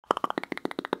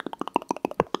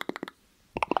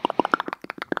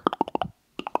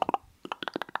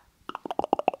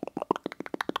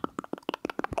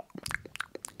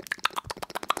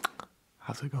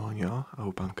How's it going, y'all? I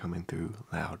hope I'm coming through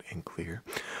loud and clear.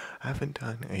 I haven't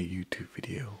done a YouTube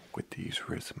video with these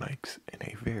wrist mics in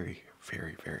a very,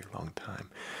 very long time.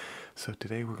 So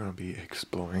today we're going to be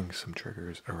exploring some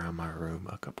triggers around my room,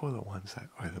 a couple of the ones that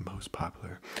are the most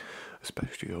popular,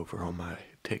 especially over on my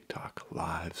TikTok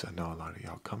lives. I know a lot of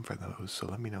y'all come for those, so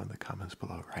let me know in the comments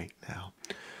below right now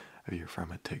if you're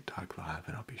from a TikTok live,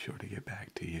 and I'll be sure to get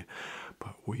back to you.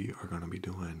 But we are going to be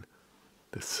doing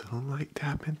the sunlight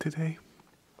tapping today.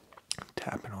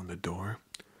 Tapping on the door,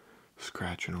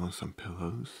 scratching on some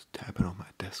pillows, tapping on my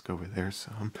desk over there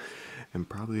some, and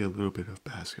probably a little bit of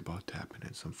basketball tapping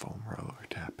and some foam roller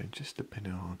tapping, just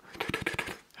depending on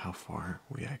how far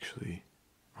we actually,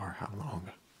 or how long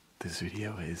this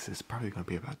video is. It's probably going to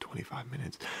be about 25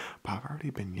 minutes, but I've already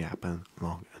been yapping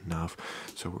long enough,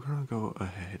 so we're going to go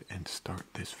ahead and start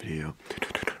this video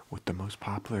with the most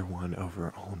popular one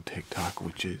over on TikTok,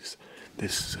 which is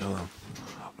this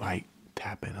light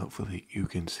tapping. Hopefully you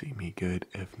can see me good.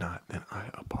 If not, then I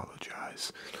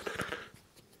apologize.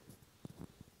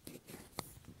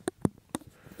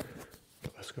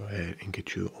 But let's go ahead and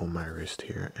get you on my wrist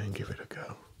here and give it a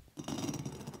go.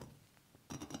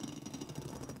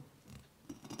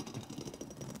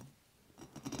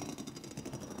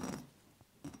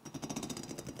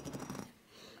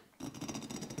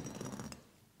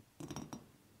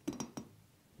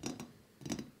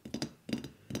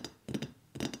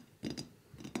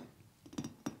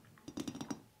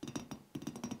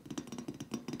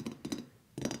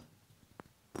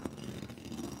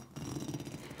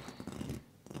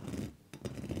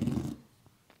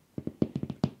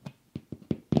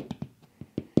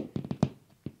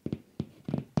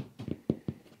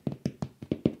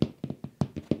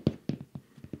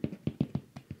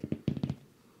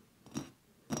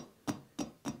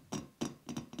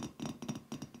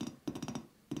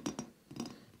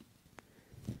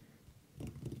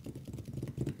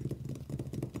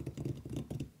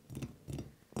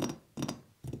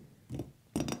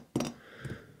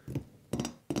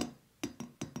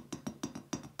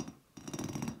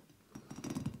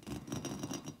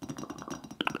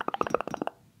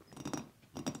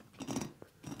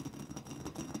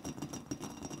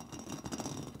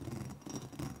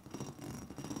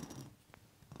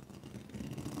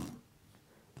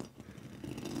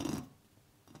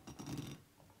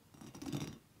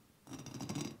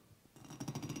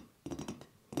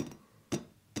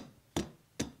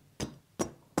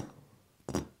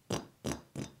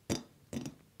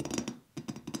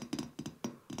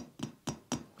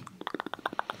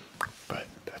 But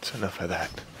that's enough of that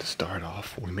to start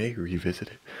off. We may revisit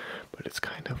it, but it's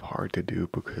kind of hard to do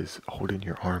because holding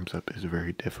your arms up is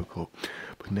very difficult.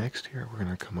 But next year we're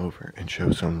going to come over and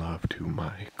show some love to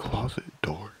my closet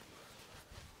door.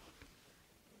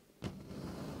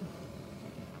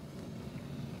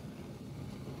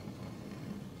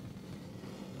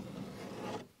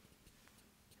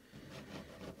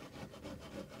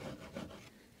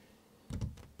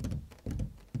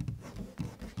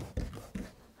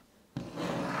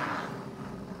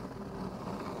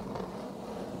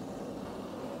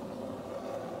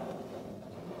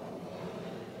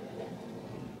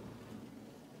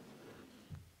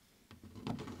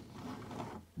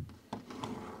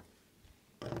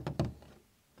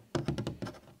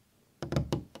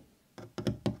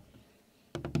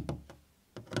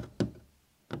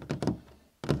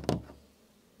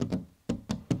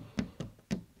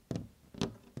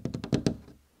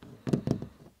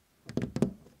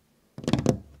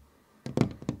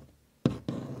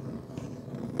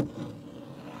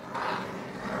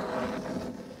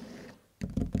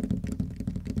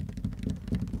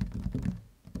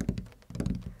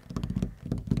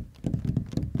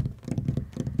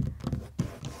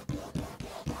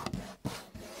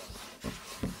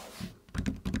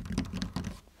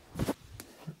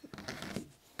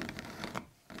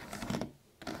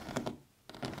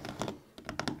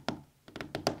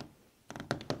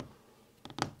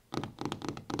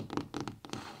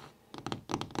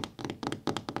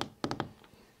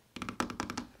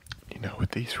 You know,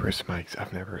 with these wrist mics,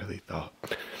 I've never really thought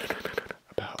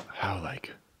about how,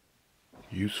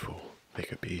 useful they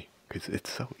could be. Because it's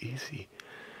so easy.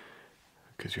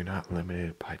 Because you're not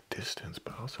limited by distance.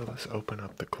 But also, let's open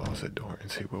up the closet door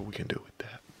and see what we can do with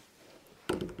that.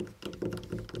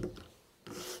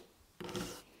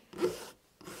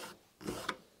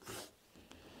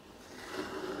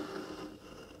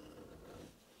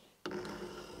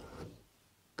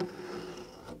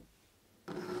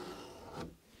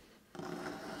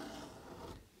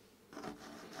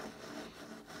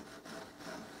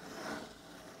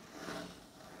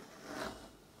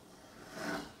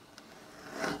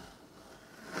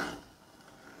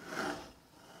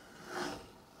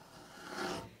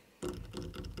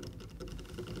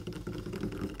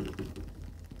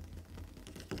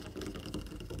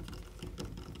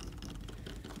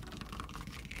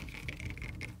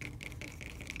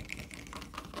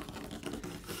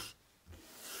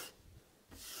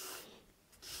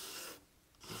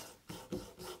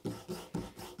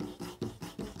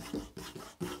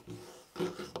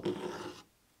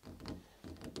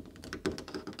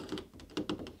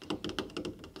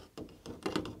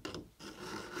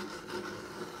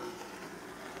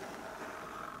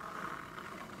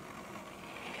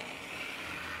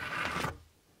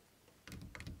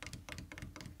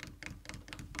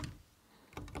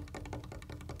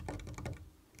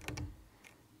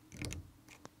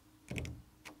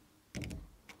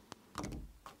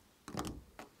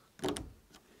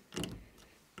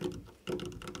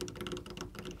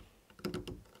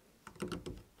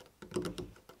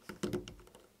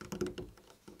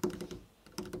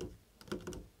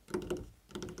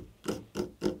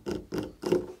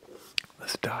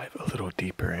 dive a little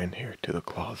deeper in here to the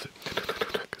closet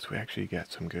because we actually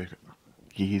got some good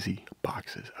Yeezy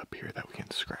boxes up here that we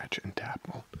can scratch and tap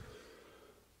on.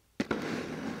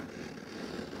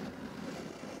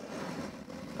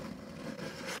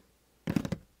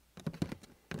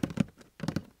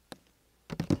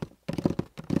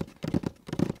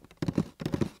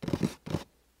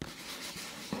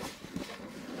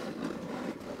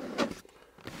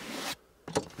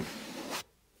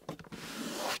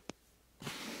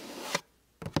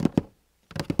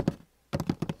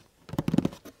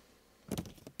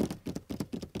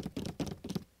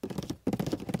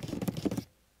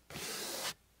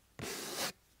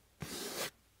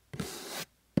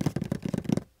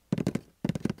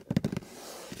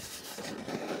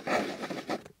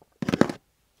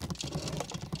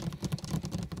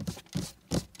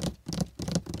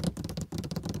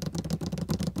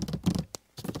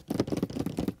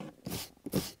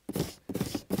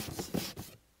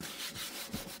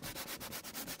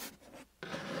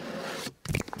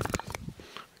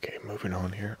 Moving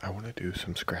on here, I want to do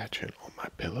some scratching on my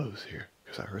pillows here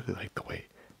because I really like the way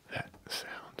that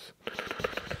sounds.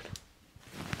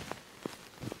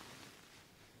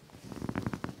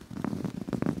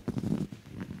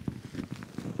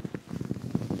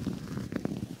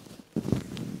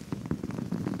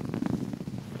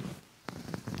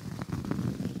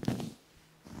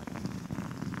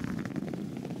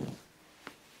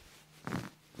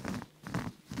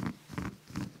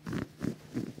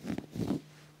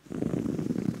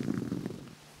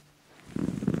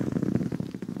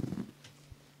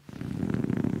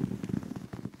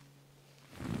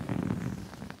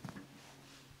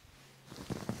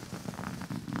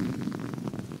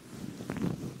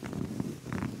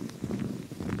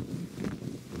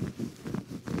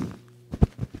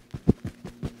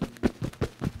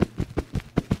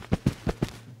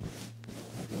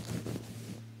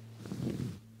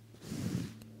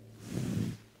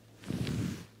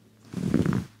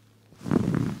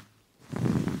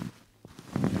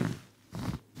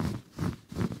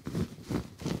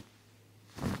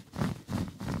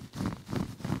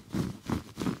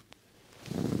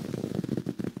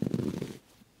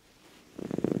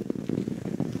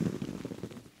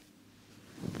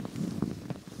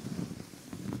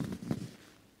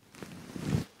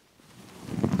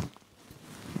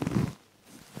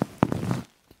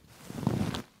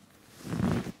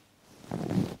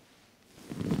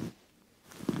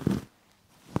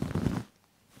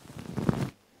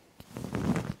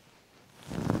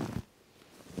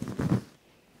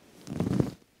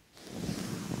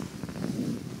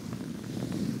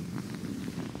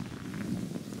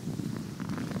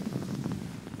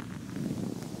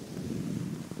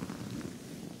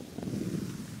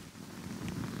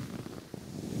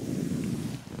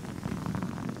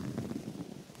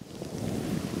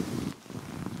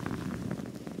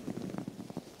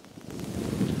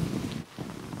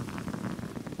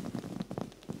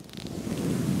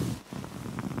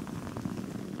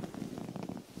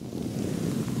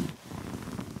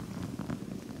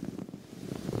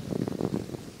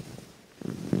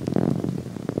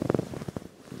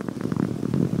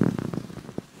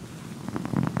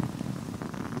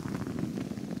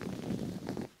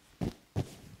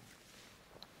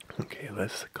 Okay,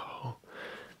 let's call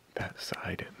that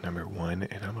side number 1,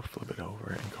 and I'm gonna flip it over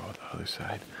and call the other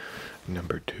side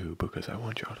number 2 because I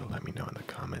want y'all to let me know in the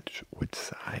comments which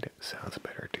side sounds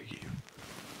better to you.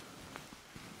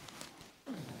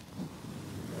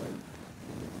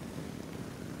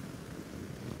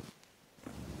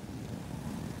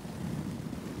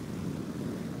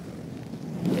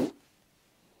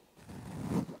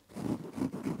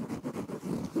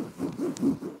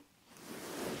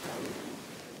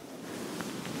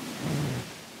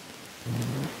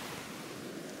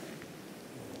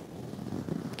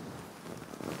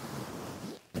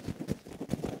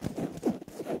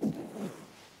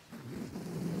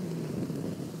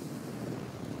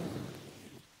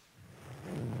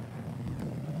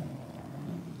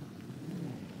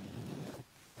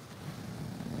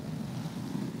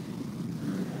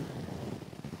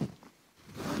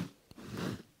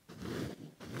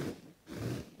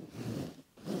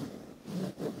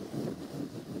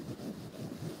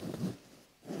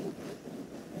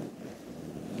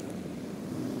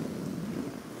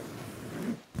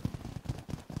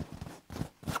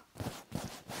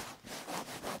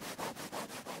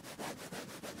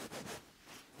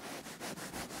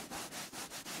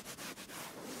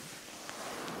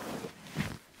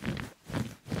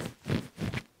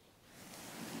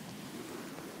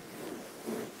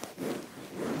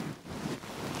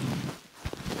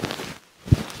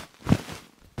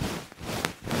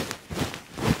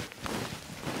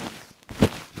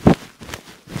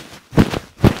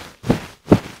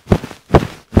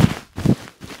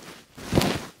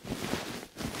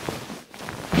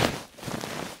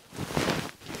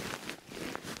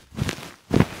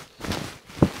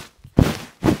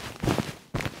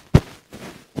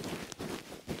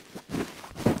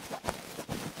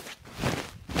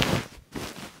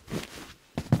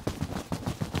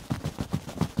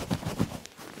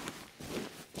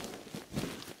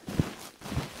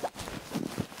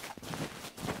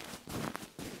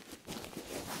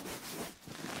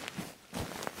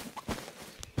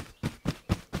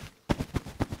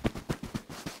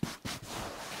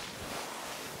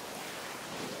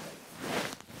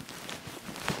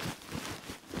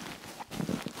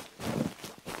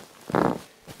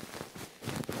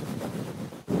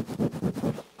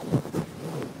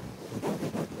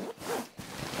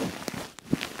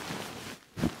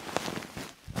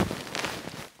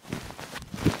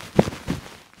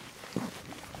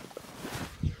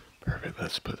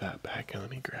 let's put that back and let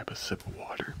me grab a sip of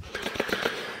water.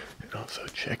 And also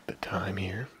check the time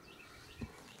here.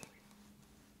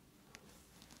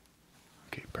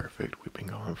 Okay, perfect. We've been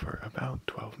going for about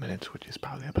 12 minutes, which is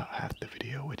probably about half the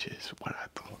video, which is what I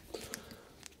thought.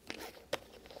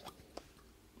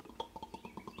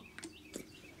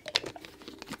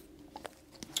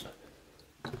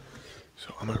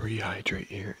 So I'm gonna rehydrate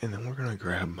here, and then we're gonna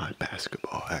grab my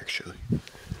basketball actually.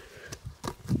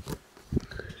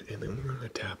 And then we're gonna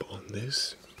tap on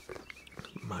this,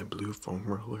 my blue foam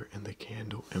roller, and the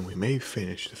candle, and we may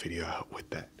finish the video out with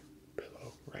that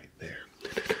pillow right there.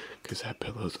 Because that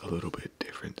pillow's a little bit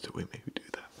different, so we may do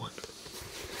that one.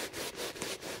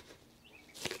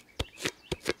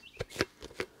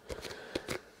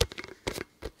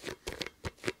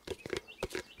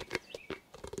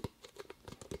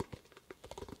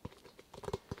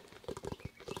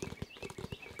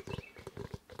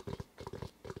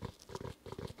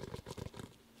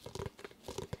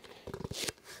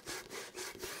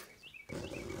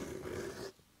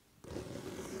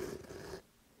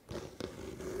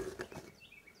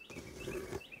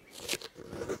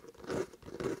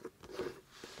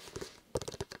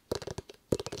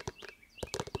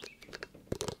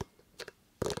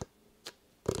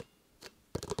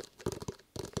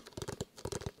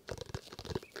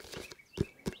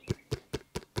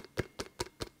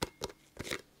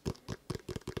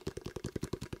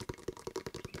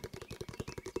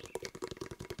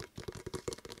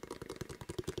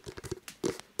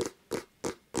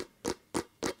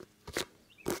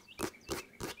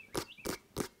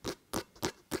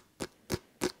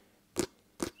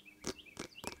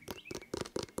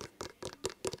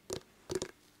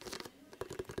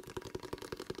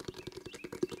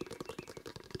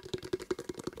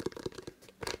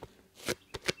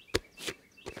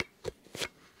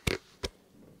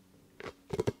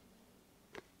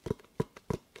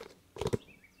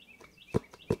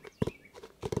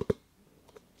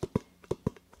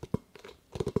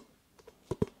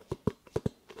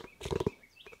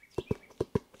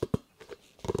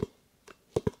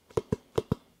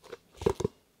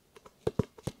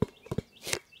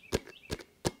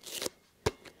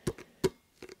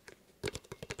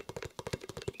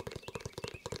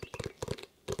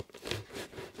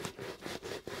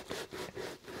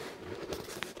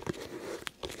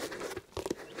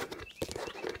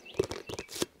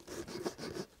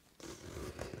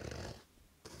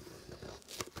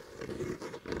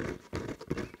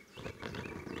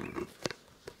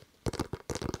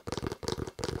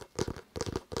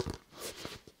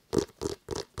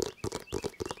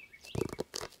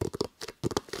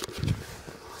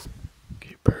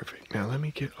 Now let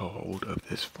me get a hold of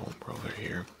this foam roller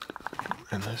here,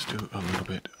 and let's do a little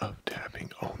bit of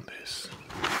tapping on this.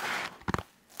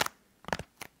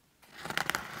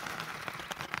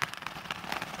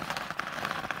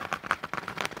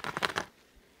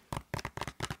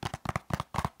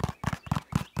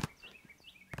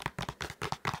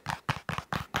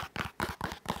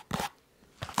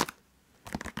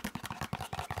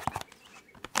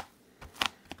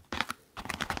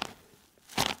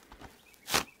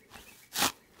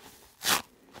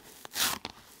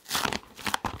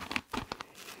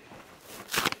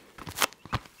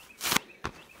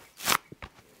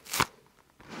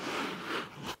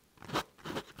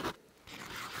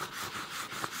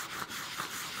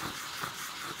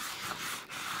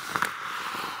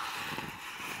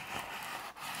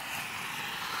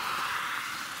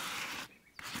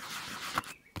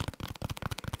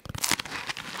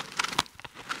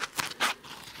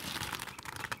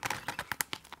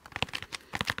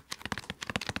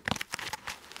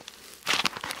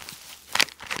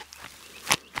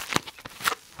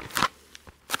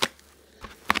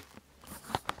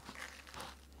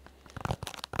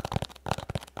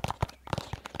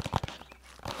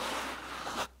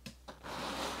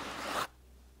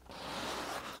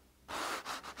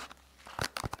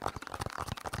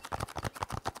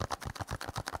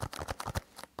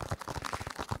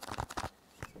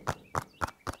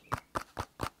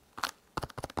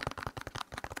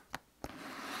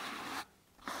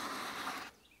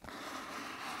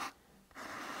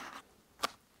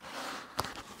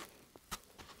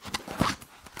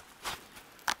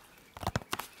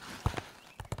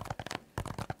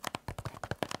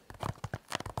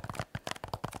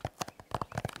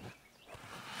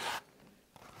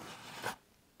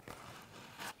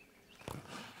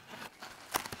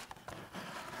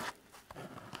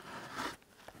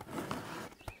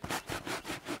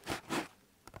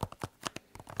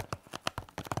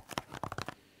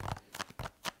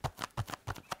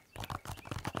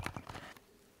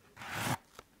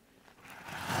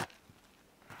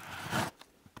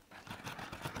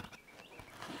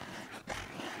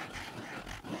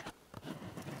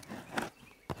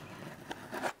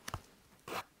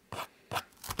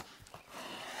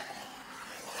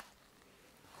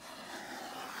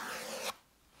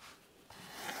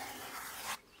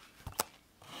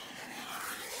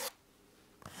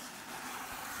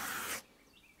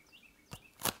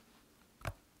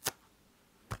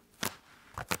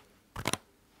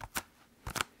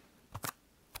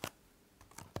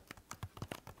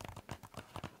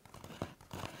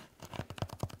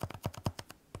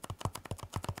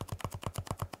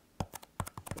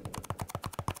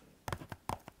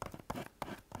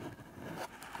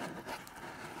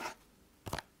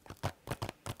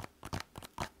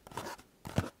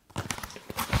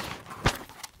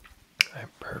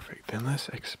 then let's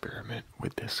experiment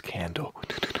with this candle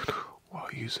while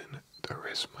using the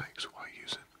wrist mics.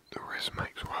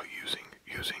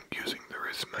 Using the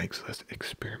wrist mics. Let's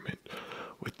experiment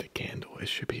with the candle. It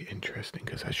should be interesting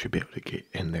because I should be able to get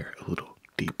in there a little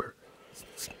deeper.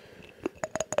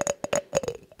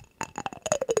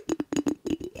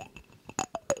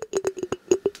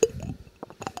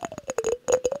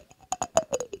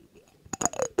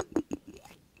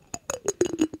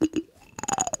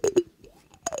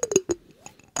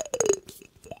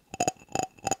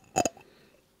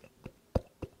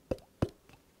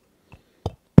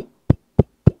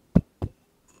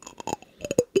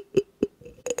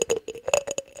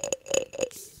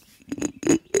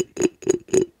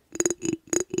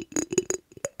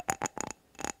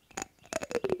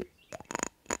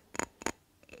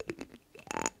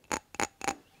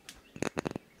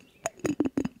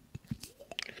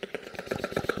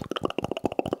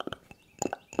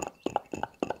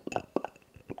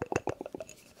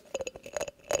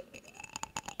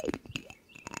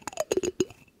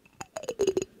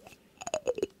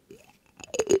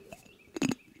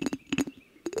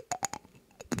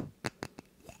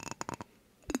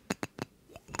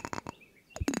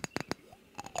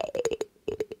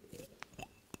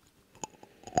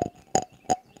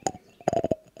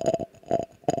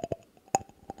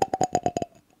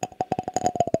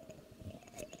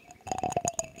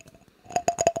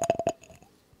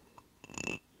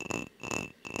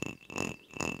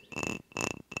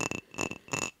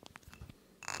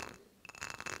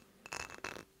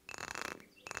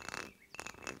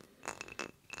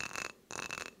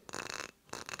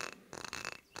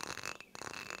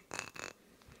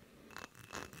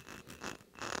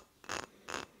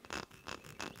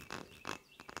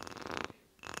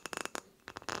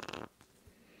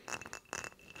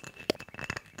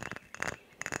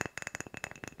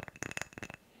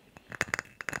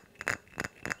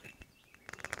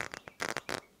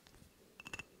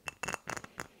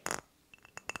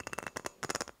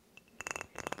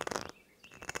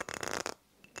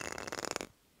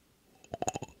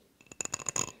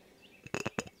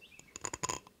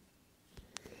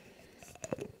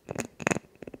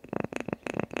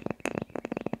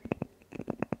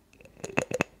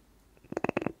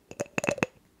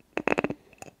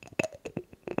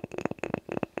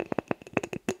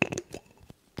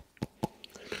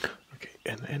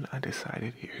 And then I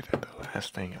decided here that the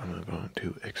last thing I'm going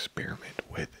to experiment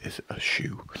with is a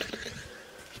shoe.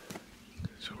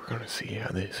 So we're going to see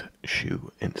how this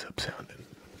shoe ends up sounding.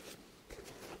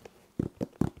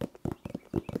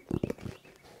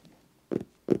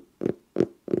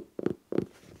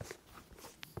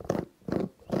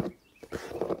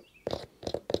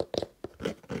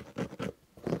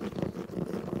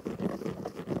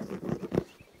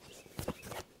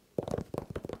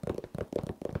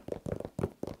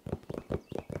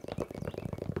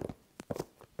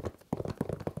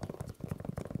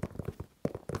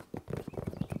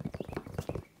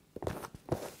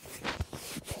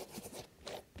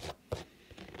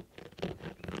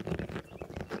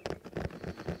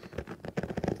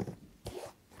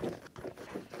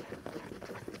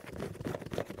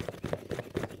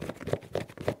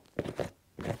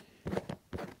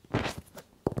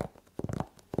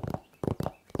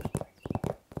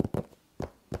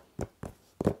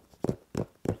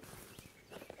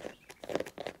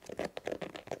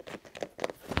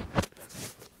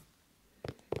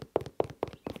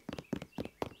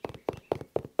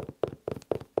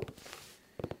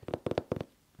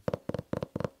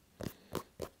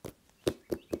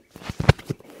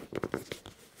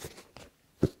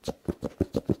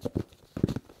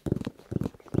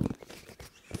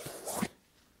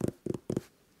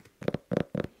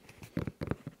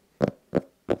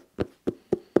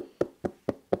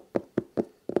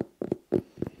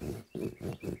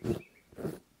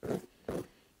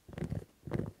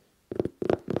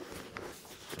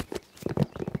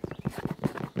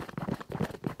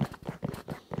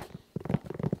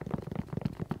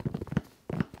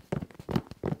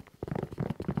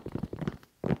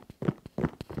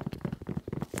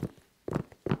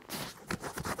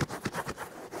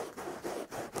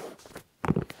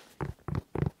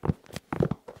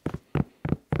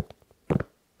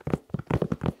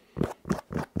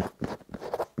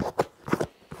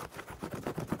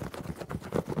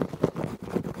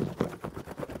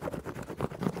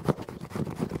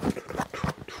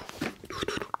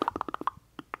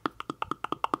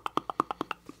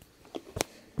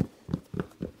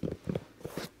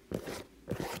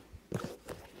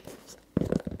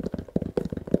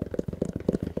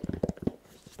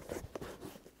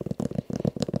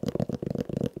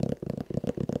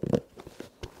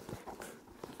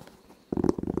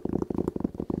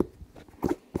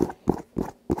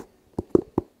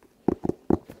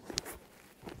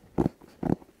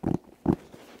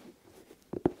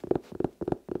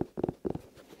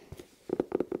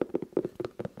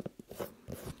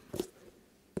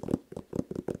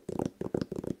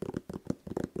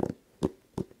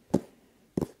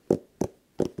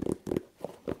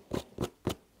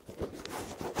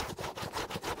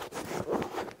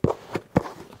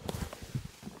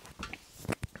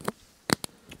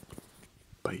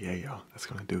 yeah, y'all, that's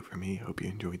gonna do it for me. Hope you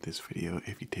enjoyed this video.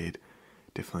 If you did,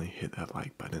 definitely hit that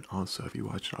like button. Also, if you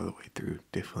watched it all the way through,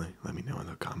 definitely let me know in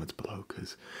the comments below,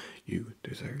 because you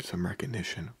deserve some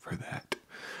recognition for that.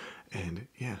 And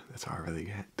yeah, that's all I really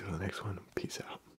got. Till the next one, peace out.